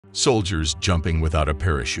Soldiers jumping without a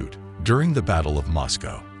parachute. During the Battle of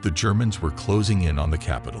Moscow, the Germans were closing in on the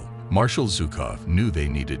capital. Marshal Zhukov knew they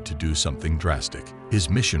needed to do something drastic. His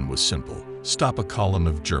mission was simple: stop a column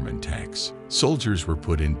of German tanks. Soldiers were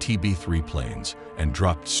put in TB-3 planes and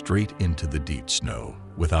dropped straight into the deep snow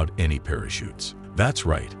without any parachutes. That's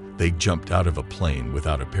right, they jumped out of a plane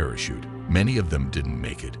without a parachute. Many of them didn't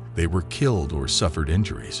make it. They were killed or suffered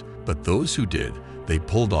injuries. But those who did, they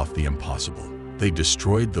pulled off the impossible. They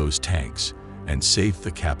destroyed those tanks and saved the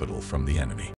capital from the enemy.